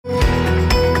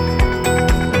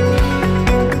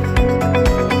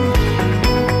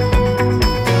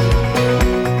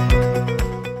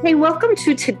welcome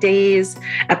to today's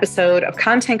episode of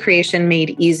Content Creation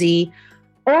Made Easy.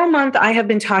 All month, I have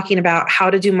been talking about how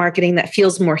to do marketing that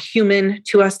feels more human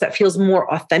to us, that feels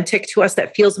more authentic to us,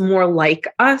 that feels more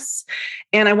like us.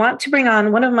 And I want to bring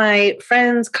on one of my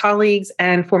friends, colleagues,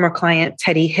 and former client,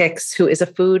 Teddy Hicks, who is a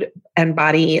food and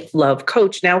body love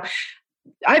coach. Now,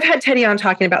 I've had Teddy on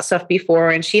talking about stuff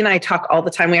before, and she and I talk all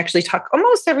the time. We actually talk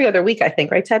almost every other week, I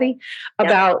think, right, Teddy?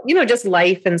 About, just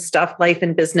life and stuff, life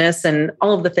and business and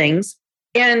all of the things.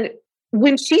 And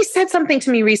when she said something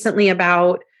to me recently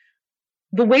about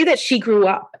the way that she grew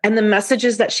up and the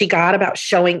messages that she got about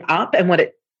showing up and what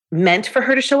it meant for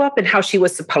her to show up and how she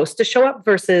was supposed to show up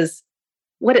versus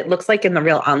what it looks like in the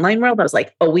real online world, I was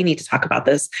like, oh, we need to talk about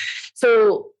this.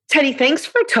 So Teddy, thanks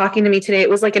for talking to me today. It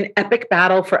was like an epic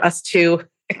battle for us to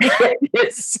get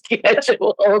this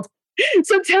scheduled.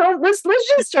 So let's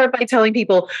just start by telling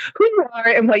people who you are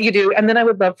and what you do. And then I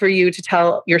would love for you to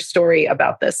tell your story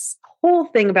about this whole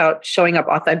thing about showing up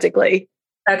authentically.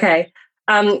 Okay.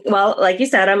 Well, like you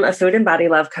said, I'm a food and body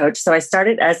love coach. So I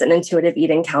started as an intuitive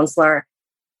eating counselor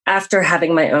after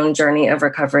having my own journey of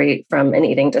recovery from an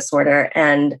eating disorder,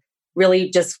 and really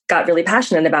just got really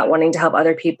passionate about wanting to help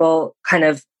other people kind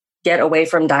of get away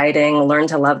from dieting, learn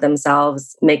to love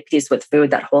themselves, make peace with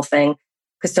food, that whole thing,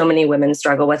 because so many women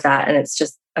struggle with that. And it's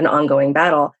just an ongoing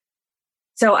battle.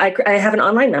 So I have an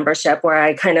online membership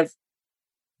where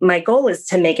my goal is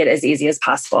to make it as easy as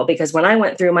possible. Because when I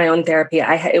went through my own therapy,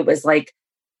 it was like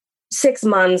 6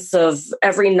 months of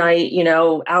every night,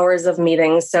 hours of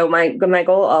meetings. So my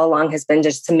goal all along has been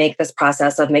just to make this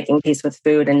process of making peace with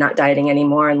food and not dieting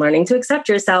anymore and learning to accept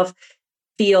yourself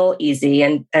feel easy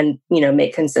and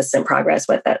make consistent progress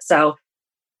with it. So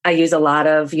I use a lot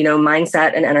of,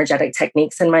 mindset and energetic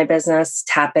techniques in my business,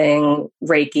 tapping,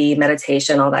 Reiki,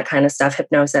 meditation, all that kind of stuff,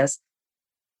 hypnosis.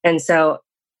 And so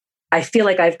I feel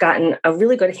like I've gotten a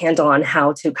really good handle on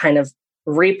how to kind of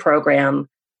reprogram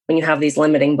when you have these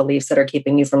limiting beliefs that are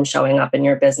keeping you from showing up in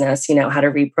your business, how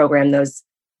to reprogram those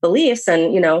beliefs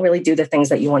and, really do the things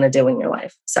that you want to do in your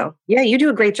life. So, yeah, you do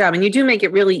a great job and you do make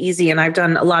it really easy. And I've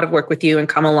done a lot of work with you and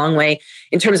come a long way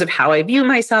in terms of how I view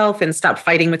myself and stop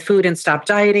fighting with food and stop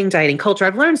dieting culture.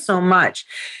 I've learned so much.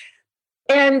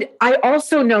 And I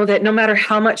also know that no matter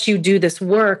how much you do this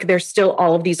work, there's still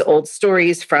all of these old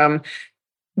stories from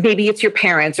maybe it's your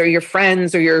parents or your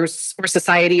friends or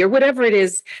society or whatever it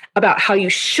is about how you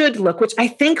should look, which I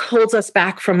think holds us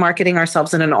back from marketing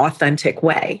ourselves in an authentic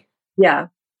way. Yeah.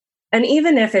 And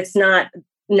even if it's not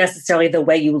necessarily the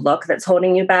way you look that's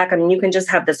holding you back, I mean, you can just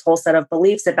have this whole set of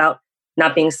beliefs about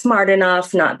not being smart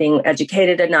enough, not being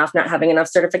educated enough, not having enough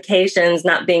certifications,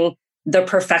 not being the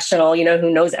professional,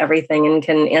 who knows everything and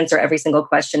can answer every single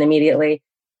question immediately.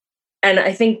 And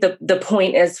I think the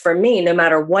point is, for me, no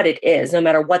matter what it is, no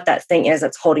matter what that thing is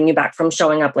that's holding you back from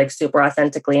showing up like super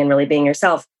authentically and really being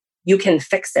yourself, you can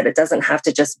fix it. It doesn't have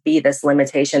to just be this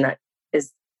limitation that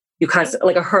is you constantly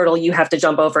like a hurdle you have to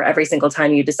jump over every single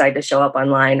time you decide to show up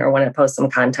online or want to post some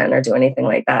content or do anything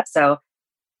like that. So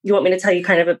you want me to tell you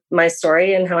kind of my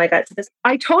story and how I got to this?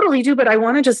 I totally do, but I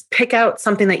want to just pick out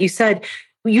something that you said.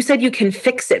 You said you can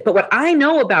fix it. But what I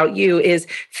know about you is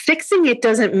fixing it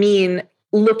doesn't mean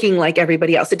looking like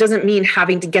everybody else. It doesn't mean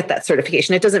having to get that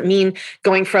certification. It doesn't mean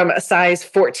going from a size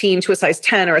 14 to a size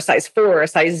 10 or a size 4 or a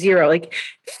size 0. Like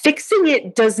fixing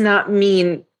it does not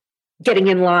mean getting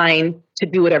in line to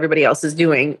do what everybody else is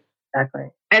doing. Exactly.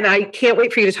 And I can't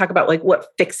wait for you to talk about like what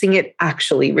fixing it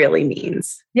actually really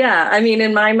means. Yeah. I mean,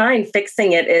 in my mind,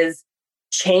 fixing it is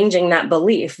changing that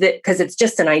belief because it's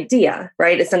just an idea,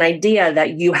 right? It's an idea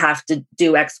that you have to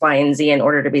do X, Y, and Z in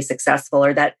order to be successful,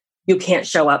 or that you can't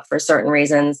show up for certain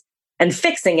reasons. And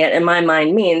fixing it, in my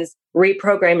mind, means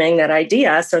reprogramming that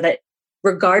idea so that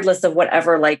regardless of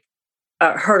whatever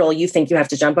hurdle you think you have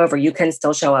to jump over, you can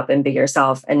still show up and be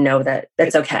yourself and know that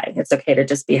it's okay. It's okay to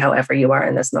just be however you are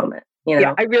in this moment.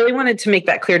 Yeah, I really wanted to make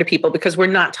that clear to people because we're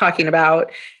not talking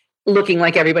about looking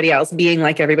like everybody else, being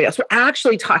like everybody else. We're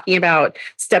actually talking about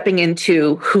stepping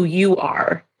into who you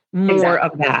are, more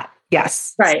of that.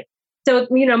 Yes. Right. So,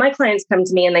 my clients come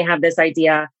to me and they have this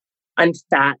idea, I'm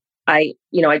fat. I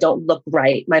don't look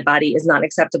right. My body is not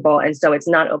acceptable. And so it's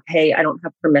not okay. I don't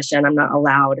have permission. I'm not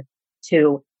allowed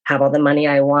to have all the money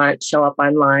I want, show up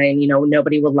online.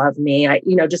 Nobody will love me.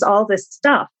 Just all this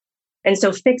stuff. And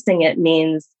so fixing it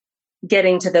means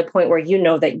getting to the point where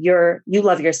that you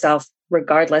love yourself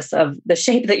regardless of the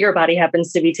shape that your body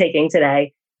happens to be taking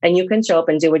today. And you can show up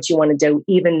and do what you want to do,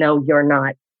 even though you're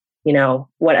not,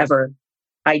 whatever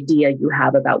idea you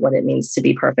have about what it means to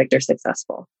be perfect or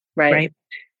successful. Right.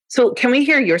 So can we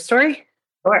hear your story?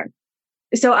 Sure.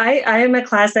 So I am a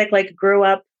classic, grew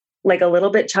up like a little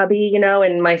bit chubby,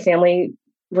 and my family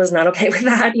was not okay with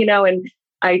that, and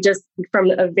I just from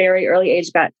a very early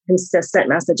age got consistent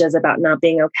messages about not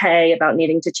being okay, about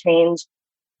needing to change.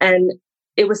 And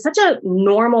it was such a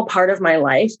normal part of my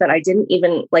life that I didn't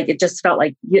even like, it just felt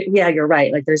like, yeah, you're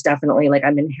right. Like there's definitely like,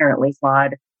 I'm inherently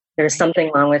flawed. There's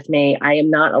something wrong with me. I am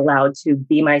not allowed to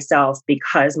be myself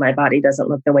because my body doesn't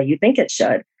look the way you think it should.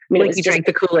 I mean, like you drank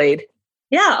the Kool-Aid.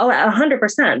 Yeah,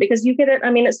 100%. Because you get it.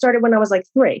 I mean, it started when I was like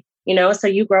 3, so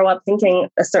you grow up thinking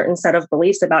a certain set of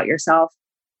beliefs about yourself.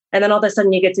 And then all of a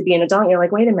sudden you get to be an adult and you're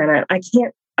like, wait a minute, I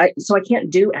can't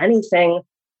do anything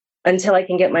until I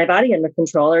can get my body under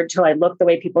control or until I look the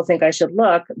way people think I should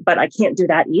look. But I can't do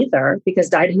that either because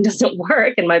dieting doesn't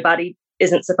work and my body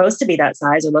isn't supposed to be that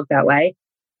size or look that way.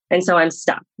 And so I'm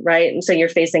stuck, right? And so you're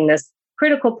facing this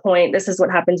critical point. This is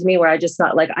what happened to me where I just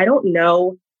thought like, I don't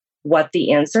know what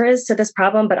the answer is to this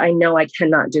problem, but I know I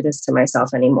cannot do this to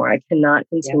myself anymore. I cannot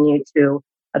continue to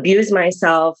abuse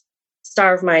myself,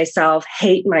 starve myself,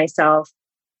 hate myself,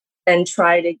 and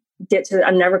try to get to,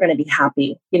 I'm never going to be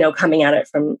happy, coming at it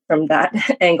from that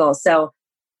angle. So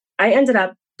I ended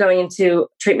up going into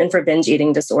treatment for binge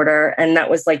eating disorder. And that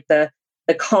was like the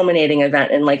culminating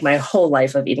event in like my whole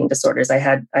life of eating disorders.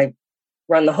 I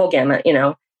run the whole gamut,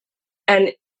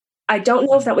 and I don't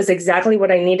know if that was exactly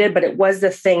what I needed, but it was the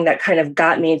thing that kind of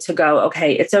got me to go,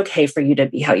 okay, it's okay for you to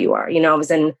be how you are. I was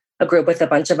in a group with a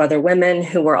bunch of other women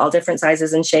who were all different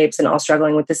sizes and shapes and all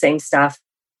struggling with the same stuff.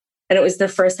 And it was the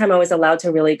first time I was allowed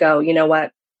to really go, you know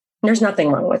what? There's nothing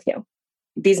wrong with you.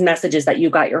 These messages that you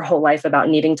got your whole life about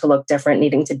needing to look different,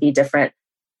 needing to be different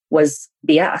was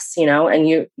BS,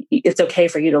 and it's okay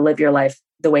for you to live your life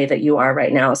the way that you are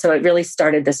right now. So it really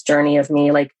started this journey of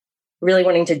me, like really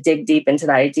wanting to dig deep into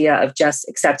the idea of just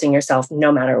accepting yourself no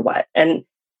matter what. And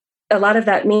a lot of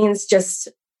that means just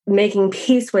making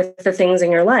peace with the things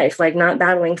in your life, like not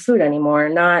battling food anymore,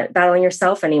 not battling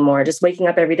yourself anymore, just waking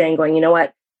up every day and going, you know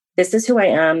what? This is who I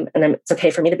am. And it's okay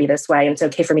for me to be this way. And it's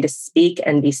okay for me to speak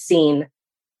and be seen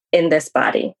in this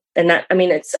body. And that, I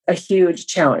mean, it's a huge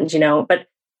challenge, but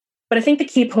I think the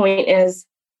key point is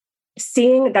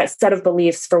seeing that set of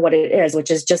beliefs for what it is,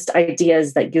 which is just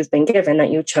ideas that you've been given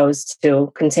that you chose to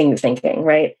continue thinking,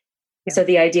 right? Yeah. So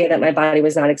the idea that my body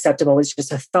was not acceptable was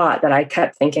just a thought that I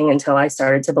kept thinking until I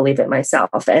started to believe it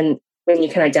myself. And when you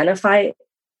can identify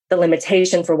the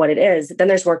limitation for what it is, then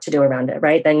there's work to do around it,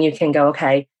 right? Then you can go,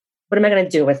 okay, what am I going to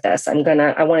do with this? I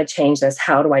want to change this.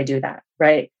 How do I do that?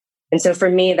 Right. And so for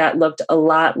me, that looked a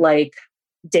lot like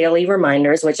daily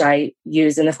reminders, which I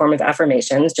use in the form of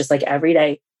affirmations, just like every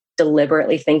day,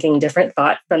 deliberately thinking different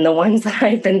thoughts than the ones that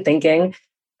I've been thinking.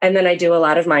 And then I do a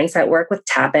lot of mindset work with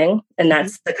tapping. And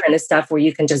that's the kind of stuff where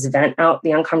you can just vent out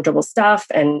the uncomfortable stuff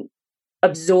and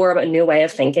absorb a new way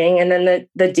of thinking. And then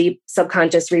the deep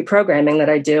subconscious reprogramming that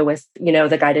I do with,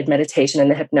 the guided meditation and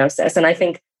the hypnosis. And I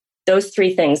think those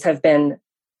 3 things have been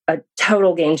a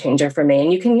total game changer for me.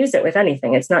 And you can use it with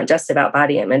anything. It's not just about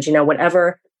body image,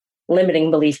 whatever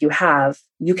limiting belief you have,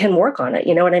 you can work on it.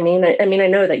 You know what I mean? I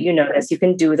know that you know this. You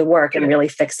can do the work and really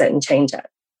fix it and change it.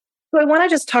 So I want to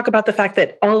just talk about the fact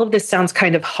that all of this sounds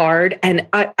kind of hard. And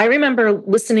I remember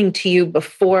listening to you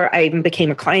before I even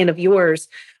became a client of yours.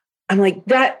 I'm like,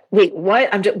 wait, what?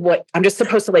 I'm just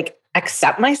supposed to like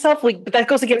accept myself? Like, but that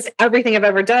goes against everything I've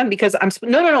ever done because I'm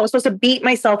supposed to beat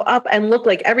myself up and look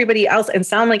like everybody else and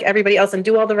sound like everybody else and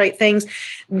do all the right things.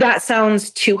 That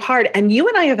sounds too hard. And you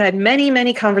and I have had many,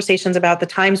 many conversations about the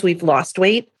times we've lost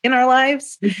weight in our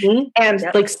lives and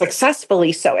like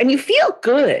successfully so. And you feel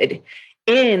good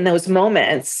in those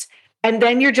moments. And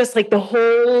then you're just like the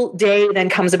whole day then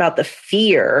comes about the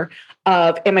fear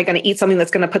of, am I going to eat something that's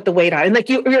going to put the weight on? And like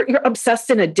you're obsessed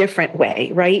in a different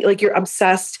way, right? Like you're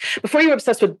obsessed, before you were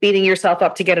obsessed with beating yourself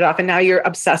up to get it off. And now you're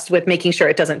obsessed with making sure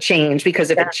it doesn't change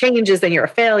because if it changes, then you're a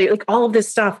failure, like all of this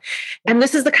stuff. And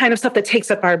this is the kind of stuff that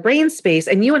takes up our brain space.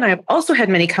 And you and I have also had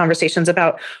many conversations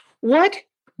about what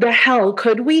the hell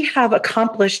could we have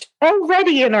accomplished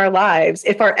already in our lives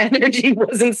if our energy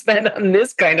wasn't spent on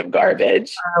this kind of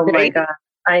garbage? Oh my God.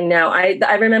 I know.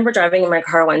 I remember driving in my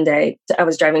car one day. I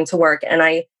was driving to work and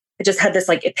I just had this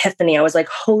like epiphany. I was like,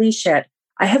 holy shit,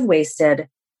 I have wasted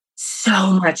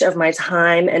so much of my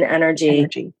time and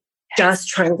energy. Just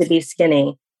trying to be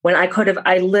skinny when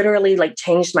I literally like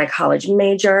changed my college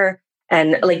major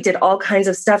and like did all kinds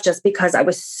of stuff just because I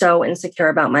was so insecure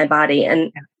about my body.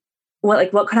 And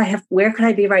what could I have, where could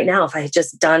I be right now if I had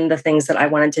just done the things that I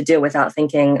wanted to do without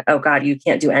thinking, oh God, you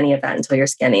can't do any of that until you're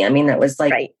skinny. I mean, that was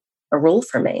like a rule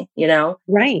for me,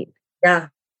 Right. Yeah.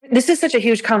 This is such a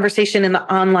huge conversation in the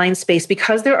online space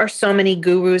because there are so many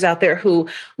gurus out there who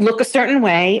look a certain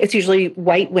way. It's usually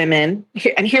white women.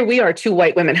 And here we are, two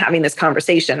white women having this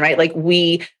conversation, right?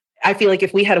 I feel like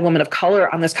if we had a woman of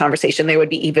color on this conversation, there would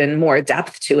be even more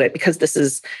depth to it because this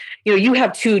is, you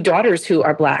have two daughters who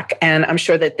are Black. And I'm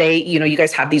sure that you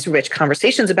guys have these rich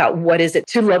conversations about what is it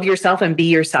to love yourself and be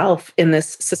yourself in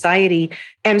this society.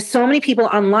 And so many people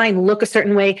online look a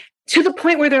certain way to the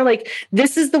point where they're like,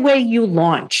 this is the way you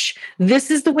launch. This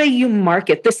is the way you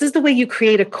market. This is the way you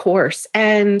create a course.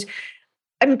 And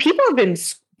I mean, people have been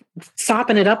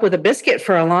sopping it up with a biscuit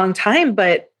for a long time,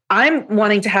 but I'm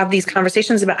wanting to have these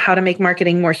conversations about how to make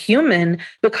marketing more human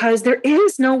because there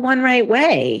is no one right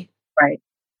way. Right.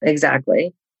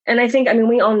 Exactly. And I think,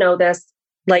 we all know this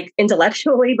like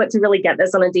intellectually, but to really get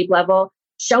this on a deep level,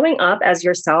 showing up as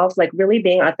yourself, like really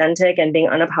being authentic and being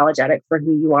unapologetic for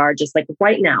who you are, just like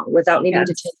right now, without needing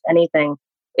to change anything,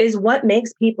 is what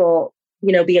makes people,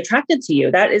 be attracted to you.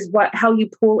 That is how you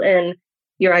pull in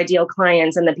your ideal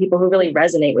clients and the people who really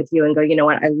resonate with you and go, you know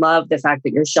what, I love the fact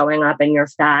that you're showing up and you're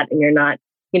fat and you're not,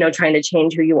 trying to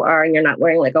change who you are and you're not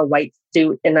wearing like a white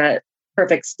suit in a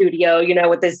perfect studio,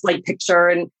 with this like picture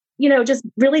and, just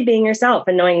really being yourself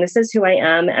and knowing this is who I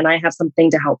am and I have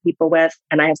something to help people with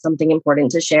and I have something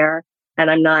important to share and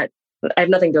I have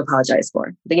nothing to apologize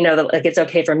for. But, like it's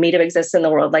okay for me to exist in the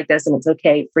world like this and it's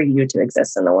okay for you to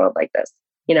exist in the world like this.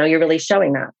 You're really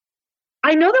showing that.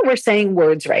 I know that we're saying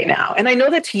words right now, and I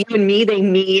know that to you and me, they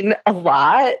mean a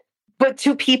lot, but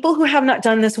to people who have not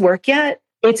done this work yet,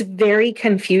 it's very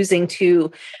confusing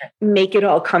to make it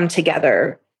all come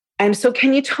together. And so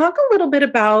can you talk a little bit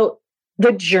about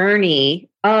the journey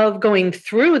of going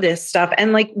through this stuff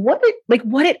and what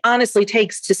it honestly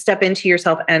takes to step into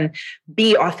yourself and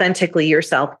be authentically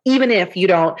yourself, even if you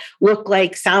don't look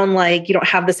like, sound like, you don't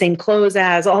have the same clothes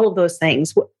as, all of those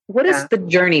things. What is the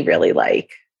journey really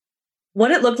like? What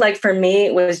it looked like for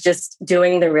me was just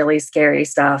doing the really scary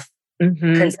stuff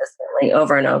consistently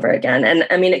over and over again.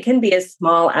 And it can be as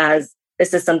small as,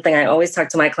 this is something I always talk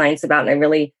to my clients about, and I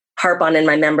really harp on in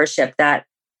my membership, that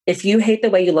if you hate the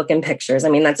way you look in pictures,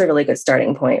 that's a really good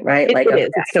starting point, right? It is.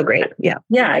 It's so great. Yeah.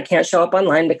 Yeah. I can't show up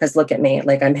online because look at me,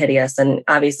 like I'm hideous. And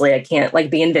obviously I can't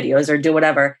be in videos or do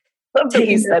whatever. Love that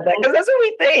you said that because that's what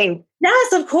we think.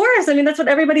 Yes, of course. That's what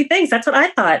everybody thinks. That's what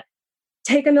I thought.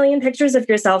 Take a million pictures of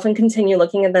yourself and continue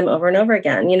looking at them over and over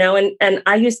again, and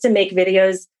I used to make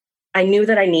videos. I knew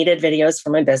that I needed videos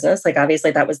for my business. Like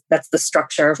obviously that's the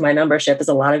structure of my membership is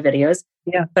a lot of videos.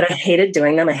 Yeah. But I hated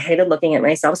doing them. I hated looking at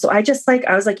myself. So I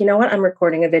was like, you know what? I'm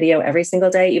recording a video every single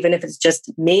day, even if it's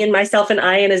just me and myself and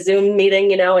I in a Zoom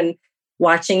meeting, and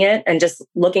watching it and just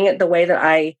looking at the way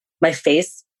that my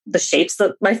face, the shapes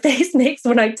that my face makes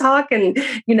when I talk and,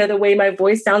 the way my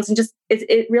voice sounds and just,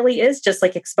 it really is just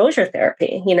like exposure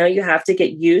therapy. You have to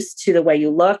get used to the way you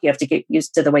look. You have to get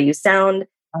used to the way you sound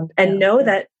and know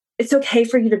that it's okay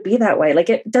for you to be that way. Like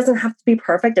it doesn't have to be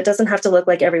perfect. It doesn't have to look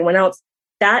like everyone else.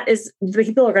 That is, the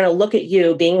people are going to look at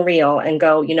you being real and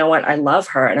go, you know what? I love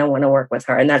her and I want to work with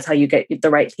her. And that's how you get the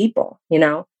right people,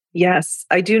 Yes,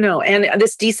 I do know. And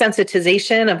this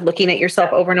desensitization of looking at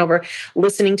yourself over and over,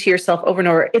 listening to yourself over and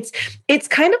over. It's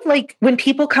kind of like when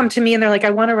people come to me and they're like,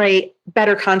 I want to write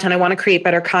better content. I want to create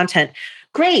better content.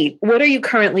 Great. What are you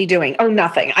currently doing? Oh,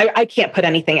 nothing. I can't put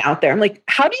anything out there. I'm like,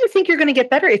 how do you think you're going to get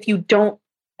better if you don't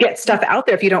get stuff out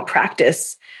there, if you don't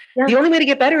practice? Yeah. The only way to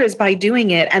get better is by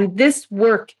doing it. And this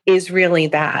work is really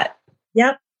that.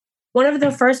 Yep. One of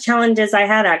the first challenges I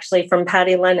had actually from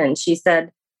Patty Lennon, she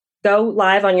said, go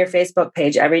live on your Facebook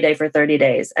page every day for 30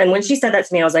 days. And when she said that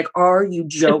to me, I was like, are you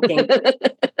joking?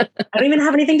 I don't even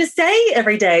have anything to say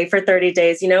every day for 30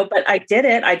 days, but I did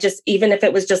it. Even if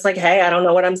it was just like, hey, I don't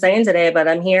know what I'm saying today, but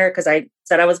I'm here because I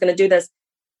said I was going to do this.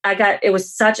 It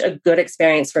was such a good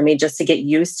experience for me just to get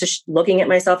used to looking at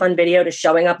myself on video, to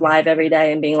showing up live every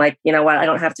day and being like, you know what? I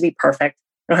don't have to be perfect.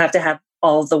 I don't have to have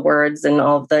all the words and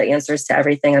all the answers to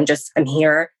everything. I'm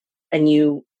here and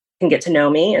you can get to know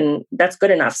me. And that's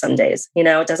good enough some days.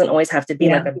 It doesn't always have to be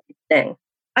like a big thing.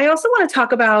 I also want to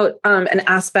talk about an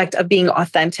aspect of being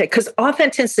authentic, because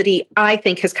authenticity, I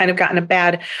think, has kind of gotten a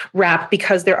bad rap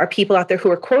because there are people out there who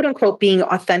are quote unquote being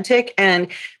authentic and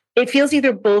it feels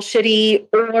either bullshitty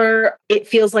or it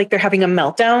feels like they're having a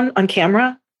meltdown on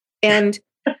camera. And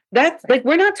that's like,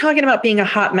 we're not talking about being a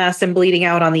hot mess and bleeding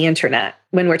out on the internet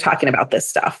when we're talking about this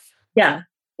stuff. Yeah.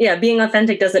 Yeah. Being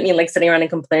authentic doesn't mean like sitting around and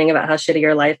complaining about how shitty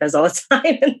your life is all the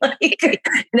time.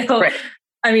 And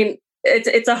right.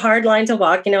 It's a hard line to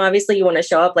walk. Obviously you want to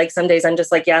show up. Like some days I'm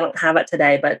just like, yeah, I don't have it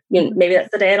today, but maybe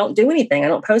that's the day I don't do anything. I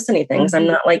don't post anything. Mm-hmm. So I'm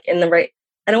not like in the right.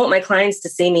 I don't want my clients to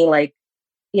see me like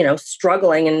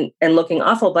struggling and looking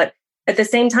awful. But at the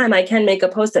same time, I can make a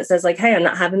post that says like, hey, I'm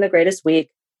not having the greatest week.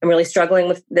 I'm really struggling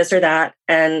with this or that.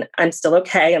 And I'm still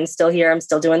okay. I'm still here. I'm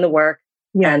still doing the work.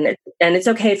 Yeah. And it's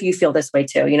okay if you feel this way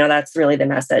too. That's really the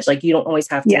message. Like, you don't always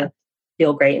have to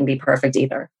feel great and be perfect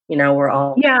either. We're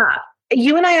all. Yeah.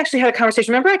 You and I actually had a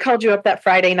conversation. Remember, I called you up that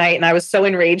Friday night and I was so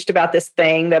enraged about this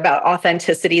thing about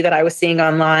authenticity that I was seeing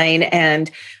online. And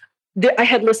I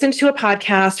had listened to a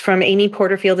podcast from Amy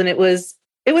Porterfield, and it was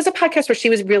a podcast where she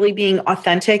was really being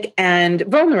authentic and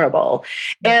vulnerable.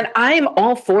 And I'm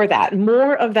all for that.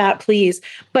 More of that, please.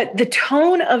 But the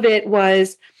tone of it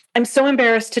was, I'm so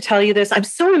embarrassed to tell you this. I'm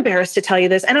so embarrassed to tell you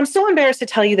this. And I'm so embarrassed to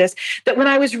tell you this, that when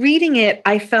I was reading it,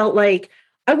 I felt like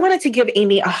I wanted to give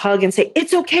Amy a hug and say,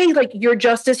 it's okay. Like, you're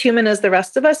just as human as the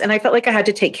rest of us. And I felt like I had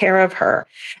to take care of her.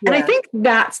 Yeah. And I think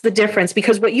that's the difference,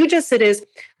 because what you just said is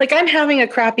like, I'm having a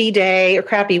crappy day or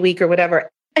crappy week or whatever.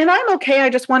 And I'm okay. I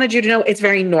just wanted you to know it's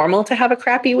very normal to have a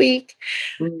crappy week.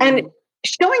 Mm-hmm. And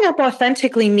showing up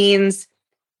authentically means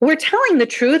we're telling the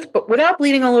truth, but without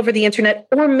bleeding all over the internet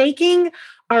or making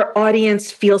our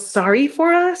audience feel sorry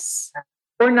for us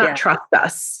or not trust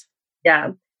us.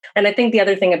 Yeah. And I think the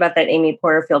other thing about that Amy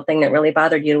Porterfield thing that really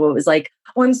bothered you was like,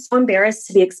 oh, I'm so embarrassed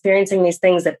to be experiencing these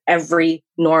things that every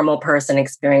normal person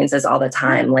experiences all the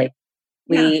time. Like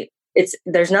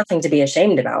there's nothing to be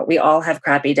ashamed about. We all have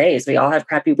crappy days. We all have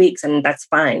crappy weeks, and that's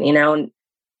fine, And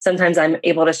sometimes I'm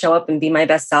able to show up and be my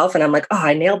best self, and I'm like, oh,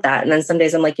 I nailed that. And then some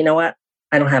days I'm like, you know what?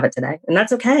 I don't have it today. And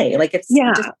that's okay. Like, it's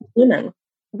just human.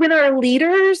 When our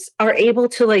leaders are able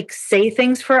to like say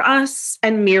things for us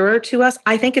and mirror to us,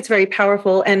 I think it's very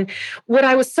powerful. And what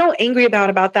I was so angry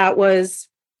about that was,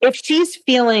 if she's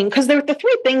feeling, because the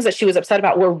three things that she was upset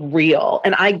about were real,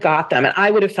 and I got them, and I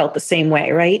would have felt the same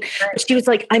way, right? But she was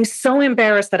like, I'm so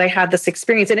embarrassed that I had this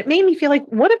experience. And it made me feel like,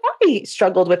 what if I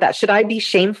struggled with that? Should I be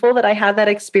shameful that I had that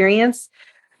experience?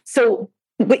 So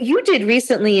what you did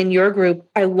recently in your group,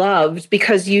 I loved,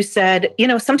 because you said,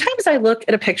 sometimes I look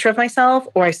at a picture of myself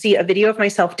or I see a video of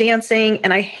myself dancing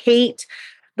and I hate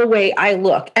the way I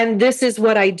look. And this is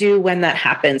what I do when that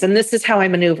happens. And this is how I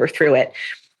maneuver through it.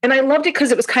 And I loved it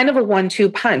because it was kind of a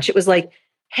 1-2 punch. It was like,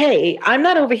 hey, I'm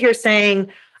not over here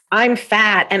saying I'm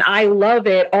fat and I love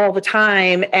it all the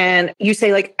time. And you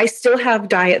say like, I still have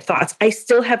diet thoughts. I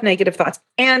still have negative thoughts.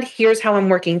 And here's how I'm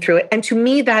working through it. And to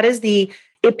me, that is the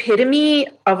epitome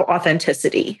of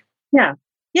authenticity. Yeah.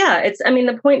 Yeah.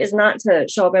 The point is not to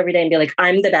show up every day and be like,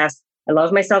 I'm the best. I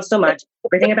love myself so much.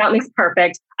 Everything about me is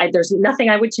perfect. There's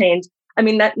nothing I would change.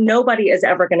 That nobody is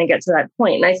ever going to get to that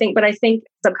point. And I think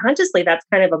subconsciously that's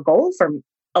kind of a goal for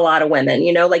a lot of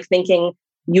women, like thinking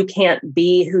you can't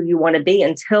be who you want to be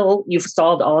until you've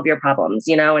solved all of your problems,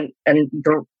 and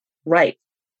you're right.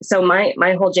 So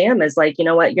my whole jam is like, you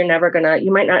know what, you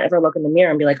might not ever look in the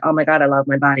mirror and be like, oh my God, I love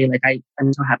my body. Like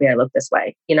I'm so happy I look this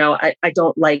way. I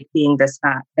don't like being this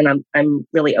fat, and I'm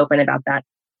really open about that.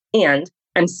 And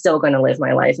I'm still going to live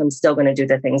my life. I'm still going to do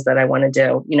the things that I want to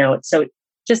do, so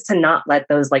just to not let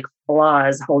those like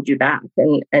flaws hold you back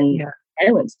and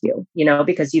silence you,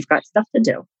 because you've got stuff to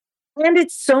do. And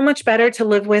it's so much better to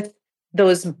live with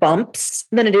those bumps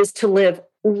than it is to live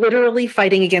literally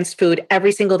fighting against food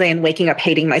every single day and waking up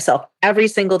hating myself every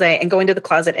single day and going to the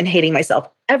closet and hating myself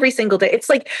every single day. It's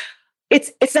like,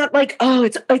 it's not like, oh,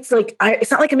 it's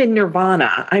not like I'm in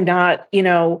nirvana. I'm not,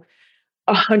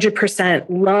 100%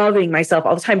 loving myself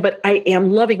all the time, but I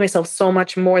am loving myself so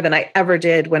much more than I ever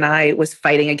did when I was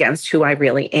fighting against who I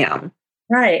really am.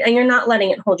 Right. And you're not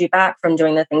letting it hold you back from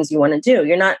doing the things you want to do.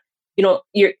 You're not,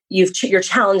 you're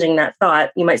challenging that thought.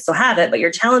 You might still have it, but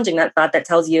you're challenging that thought that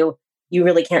tells you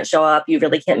really can't show up. You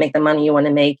really can't make the money you want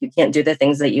to make. You can't do the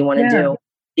things that you want to do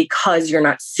because you're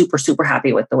not super, super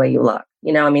happy with the way you look.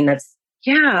 That's.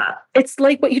 Yeah. It's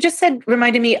like what you just said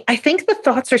reminded me, I think the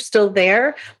thoughts are still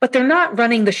there, but they're not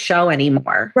running the show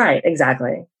anymore. Right.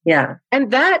 Exactly. Yeah. And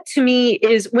that to me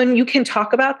is when you can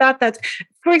talk about that. That's,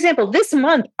 for example, this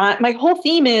month, my whole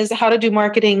theme is how to do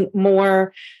marketing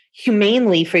more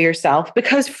humanely for yourself.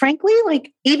 Because frankly,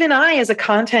 like even I, as a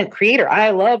content creator, I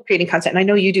love creating content. And I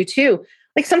know you do too.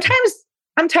 Like sometimes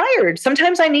I'm tired.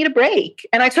 Sometimes I need a break.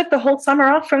 And I took the whole summer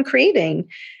off from creating.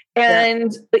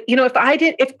 And,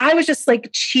 if I was just like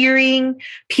cheering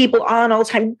people on all the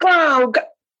time, go,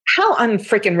 how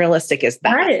unfreaking realistic is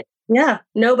that? Right. Yeah.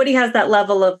 Nobody has that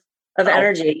level of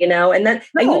energy, and then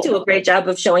and you do a great job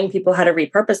of showing people how to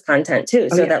repurpose content too.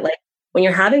 So that like when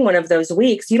you're having one of those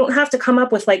weeks, you don't have to come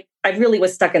up with like, I really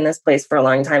was stuck in this place for a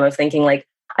long time of thinking like,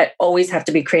 I always have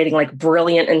to be creating like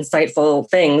brilliant, insightful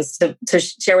things to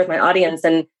share with my audience.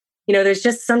 And, there's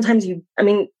just sometimes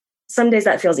some days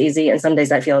that feels easy and some days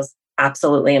that feels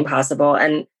absolutely impossible.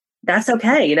 And that's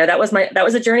okay. You know, that was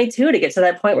a journey too, to get to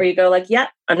that point where you go like, yeah,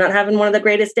 I'm not having one of the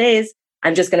greatest days.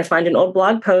 I'm just going to find an old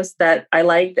blog post that I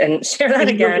liked and share that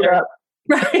again.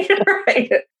 Right.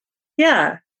 Right.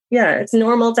 Yeah. Yeah. It's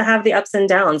normal to have the ups and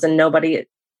downs, and nobody,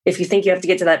 if you think you have to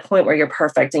get to that point where you're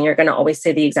perfect and you're going to always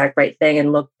say the exact right thing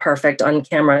and look perfect on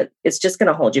camera, it's just going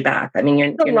to hold you back. I mean,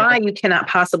 you're a lie you cannot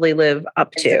possibly live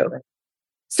up to. Exactly.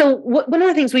 So one of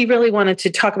the things we really wanted to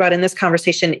talk about in this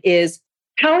conversation is,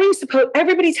 how are you supposed,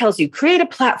 everybody tells you, create a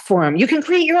platform. You can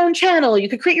create your own channel. You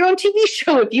could create your own TV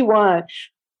show if you want.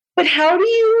 But how do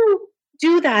you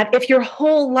do that if your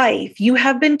whole life you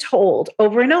have been told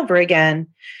over and over again,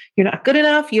 you're not good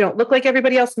enough, you don't look like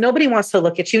everybody else, nobody wants to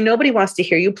look at you, nobody wants to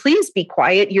hear you, please be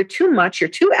quiet, you're too much, you're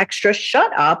too extra,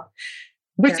 shut up.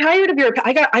 We're tired of your,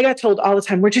 I got told all the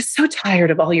time, we're just so tired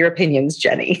of all your opinions,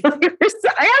 Jenny. I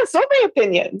have so many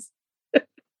opinions.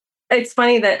 It's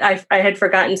funny that I had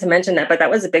forgotten to mention that, but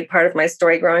that was a big part of my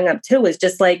story growing up too, was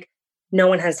just like, no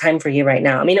one has time for you right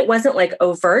now. I mean, it wasn't like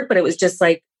overt, but it was just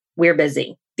like, we're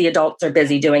busy. The adults are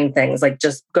busy doing things, like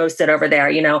just go sit over there,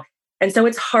 you know? And so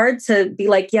it's hard to be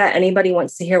like, yeah, anybody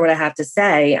wants to hear what I have to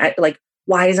say. Like,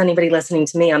 why is anybody listening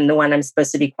to me? I'm the one I'm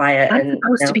supposed to be quiet. I'm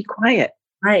supposed to be quiet.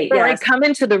 Right. Or I'd come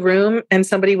into the room and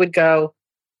somebody would go,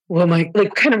 well, like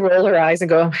kind of roll her eyes and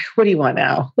go, what do you want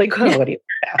now? Like, oh, what do you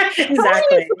want now? Exactly. How are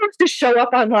you supposed to show up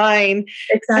online?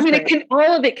 Exactly. I mean,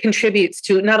 all of it contributes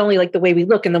to not only like the way we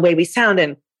look and the way we sound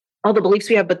and all the beliefs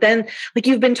we have, but then like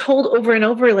you've been told over and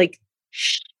over, like,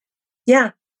 shh. Yeah.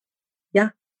 Yeah.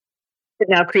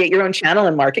 Now create your own channel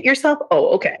and market yourself. Oh,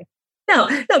 okay. No,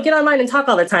 get online and talk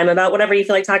all the time about whatever you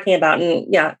feel like talking about.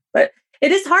 And yeah, but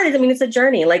it is hard. I mean, it's a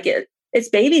journey. Like it's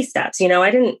baby steps. You know, I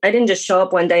didn't just show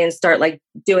up one day and start like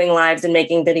doing lives and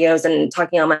making videos and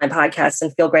talking on my podcast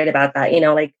and feel great about that. You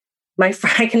know, like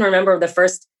I can remember the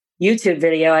first YouTube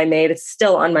video I made. It's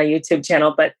still on my YouTube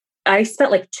channel, but I spent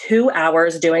like 2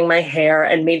 hours doing my hair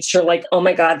and made sure like, oh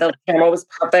my God, the camera was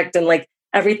perfect and like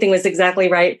everything was exactly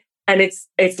right. And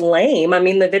it's lame. I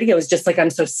mean, the video is just like, I'm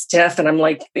so stiff and I'm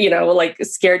like, you know, like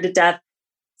scared to death.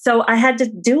 So I had to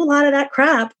do a lot of that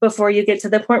crap before you get to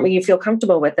the point where you feel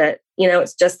comfortable with it. You know,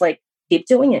 it's just like, keep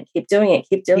doing it, keep doing it,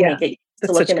 keep doing it. Get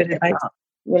That's such good advice.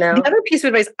 You know, the other piece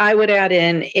of advice I would add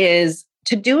in is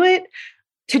to do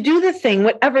the thing,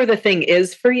 whatever the thing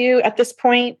is for you at this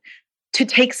point, to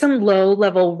take some low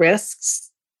level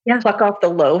risks, pluck off the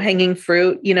low hanging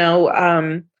fruit, you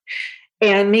know,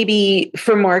 and maybe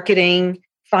for marketing,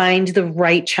 find the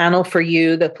right channel for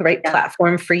you, the right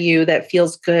platform for you that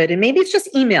feels good. And maybe it's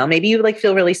just email. Maybe you like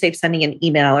feel really safe sending an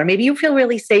email, or maybe you feel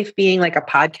really safe being like a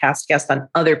podcast guest on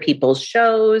other people's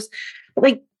shows. But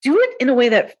like do it in a way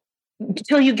that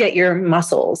until you get your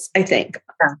muscles, I think.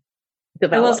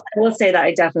 I will say that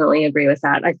I definitely agree with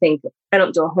that. I think I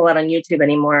don't do a whole lot on YouTube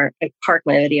anymore. I park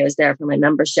my videos there for my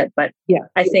membership, but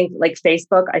I think like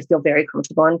Facebook, I feel very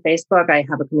comfortable on Facebook. I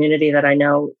have a community that I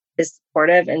know is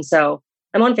supportive. And so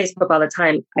I'm on Facebook all the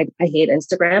time. I hate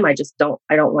Instagram.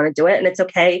 I don't want to do it. And it's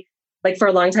okay. Like for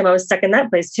a long time, I was stuck in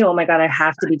that place too. Oh my God, I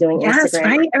have to be doing Instagram.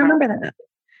 Right. I remember that.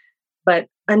 But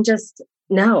I'm just,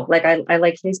 no, like I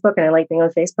like Facebook and I like being on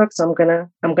Facebook. So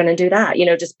I'm gonna do that. You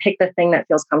know, just pick the thing that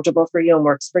feels comfortable for you and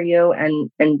works for you, and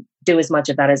do as much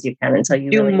of that as you can until you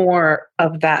do more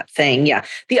of that thing. Yeah.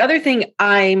 The other thing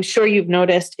I'm sure you've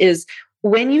noticed is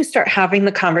when you start having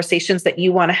the conversations that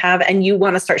you want to have and you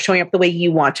want to start showing up the way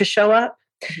you want to show up,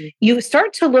 you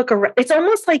start to look around. It's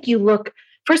almost like you look,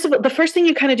 first of all, the first thing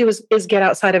you kind of do is get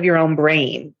outside of your own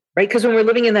brain. Right? Because when we're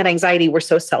living in that anxiety, we're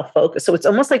so self-focused. So it's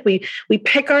almost like we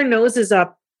pick our noses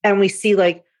up and we see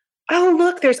like, oh,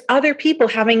 look, there's other people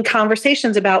having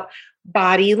conversations about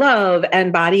body love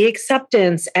and body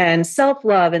acceptance and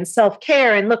self-love and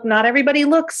self-care. And look, not everybody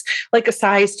looks like a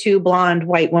size 2 blonde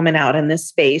white woman out in this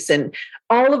space. And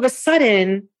all of a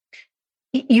sudden,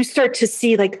 you start to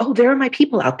see like, oh, there are my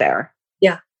people out there.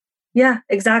 Yeah. Yeah,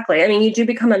 exactly. I mean, you do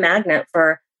become a magnet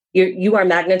for you are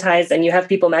magnetized, and you have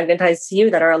people magnetized to you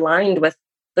that are aligned with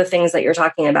the things that you're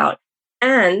talking about.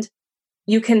 And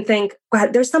you can think, wow,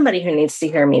 there's somebody who needs to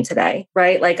hear me today,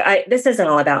 right? Like this isn't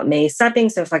all about me. Stop being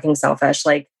so fucking selfish.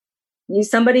 Like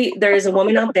there is a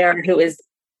woman out there who is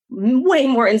way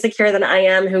more insecure than I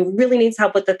am, who really needs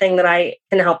help with the thing that I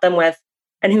can help them with,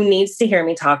 and who needs to hear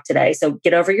me talk today. So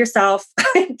get over yourself,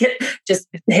 just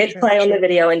hit play on the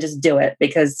video and just do it,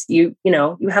 because you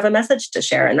have a message to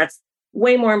share. And that's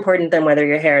way more important than whether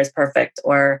your hair is perfect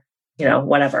or,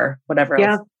 whatever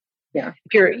else. Yeah.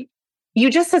 You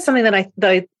just said something that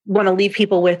I want to leave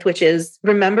people with, which is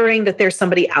remembering that there's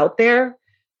somebody out there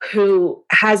who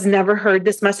has never heard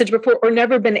this message before or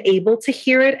never been able to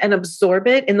hear it and absorb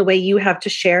it in the way you have to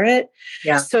share it.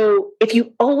 Yeah. So if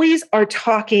you always are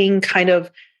talking kind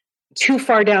of too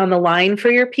far down the line for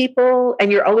your people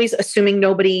and you're always assuming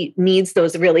nobody needs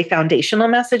those really foundational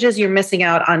messages, you're missing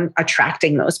out on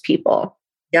attracting those people.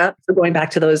 Yep. So going back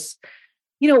to those,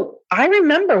 I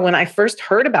remember when I first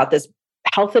heard about this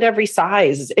health at every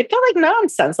size, it felt like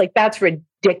nonsense. Like, that's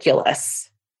ridiculous.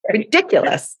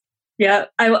 Ridiculous. Yeah,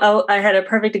 I had a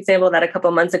perfect example of that a couple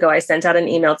of months ago. I sent out an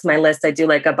email to my list. I do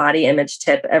like a body image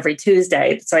tip every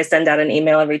Tuesday. So I send out an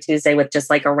email every Tuesday with just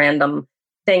like a random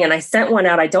thing. And I sent one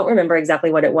out. I don't remember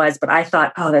exactly what it was, but I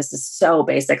thought, oh, this is so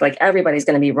basic. Like, everybody's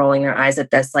going to be rolling their eyes at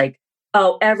this. Like,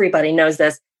 oh, everybody knows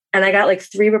this. And I got like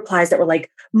 3 replies that were like,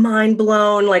 mind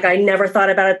blown. Like, I never thought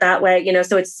about it that way.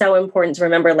 So it's so important to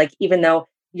remember, like, even though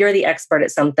you're the expert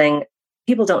at something,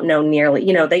 people don't know nearly,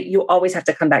 you always have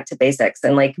to come back to basics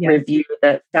and review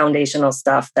the foundational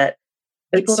stuff that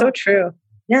it's so true.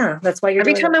 Yeah. That's why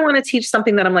every time I want to teach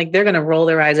something that I'm like, they're going to roll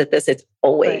their eyes at this. It's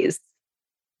always.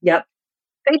 Right. Yep.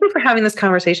 Thank you for having this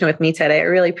conversation with me today. I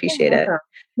really appreciate it.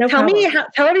 No tell problem.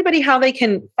 Tell everybody how they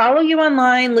can follow you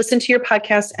online, listen to your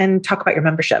podcast, and talk about your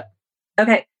membership.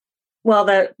 Okay. Well,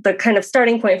 the kind of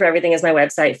starting point for everything is my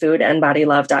website,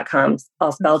 foodandbodylove.com,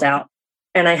 all spelled out.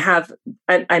 And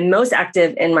I'm most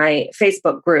active in my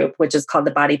Facebook group, which is called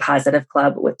the Body Positive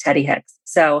Club with Teddy Hicks.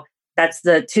 So that's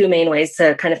the 2 main ways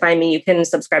to kind of find me. You can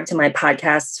subscribe to my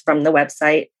podcasts from the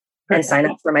website and sign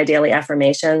up for my daily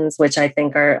affirmations, which I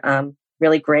think are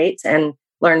really great, and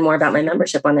learn more about my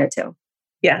membership on there too.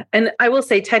 Yeah. And I will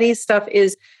say Teddy's stuff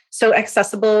is so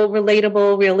accessible,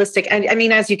 relatable, realistic. And I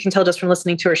mean, as you can tell just from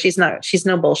listening to her, she's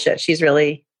no bullshit. She's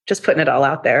really just putting it all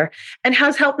out there and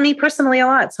has helped me personally a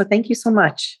lot. So thank you so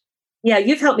much. Yeah,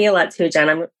 you've helped me a lot too,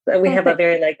 Jen. We have a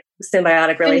very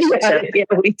symbiotic relationship. Yeah,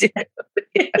 we do.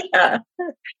 Yeah.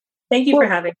 Thank you for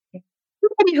having me.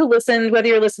 Everybody who listened, whether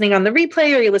you're listening on the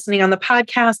replay or you're listening on the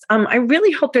podcast, I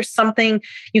really hope there's something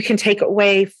you can take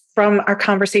away from our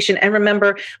conversation. And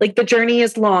remember, the journey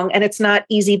is long and it's not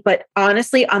easy, but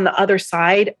honestly, on the other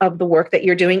side of the work that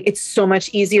you're doing, it's so much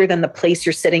easier than the place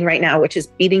you're sitting right now, which is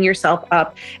beating yourself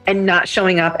up and not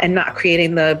showing up and not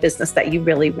creating the business that you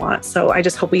really want. So I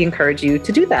just hope we encourage you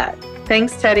to do that.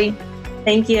 Thanks, Teddy.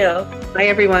 Thank you. Bye,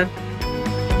 everyone.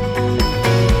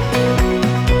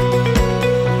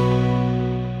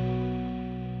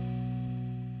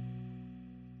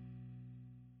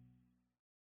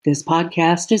 This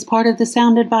podcast is part of the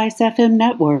Sound Advice FM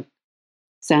network.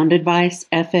 Sound Advice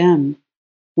FM.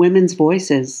 Women's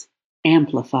voices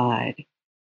amplified.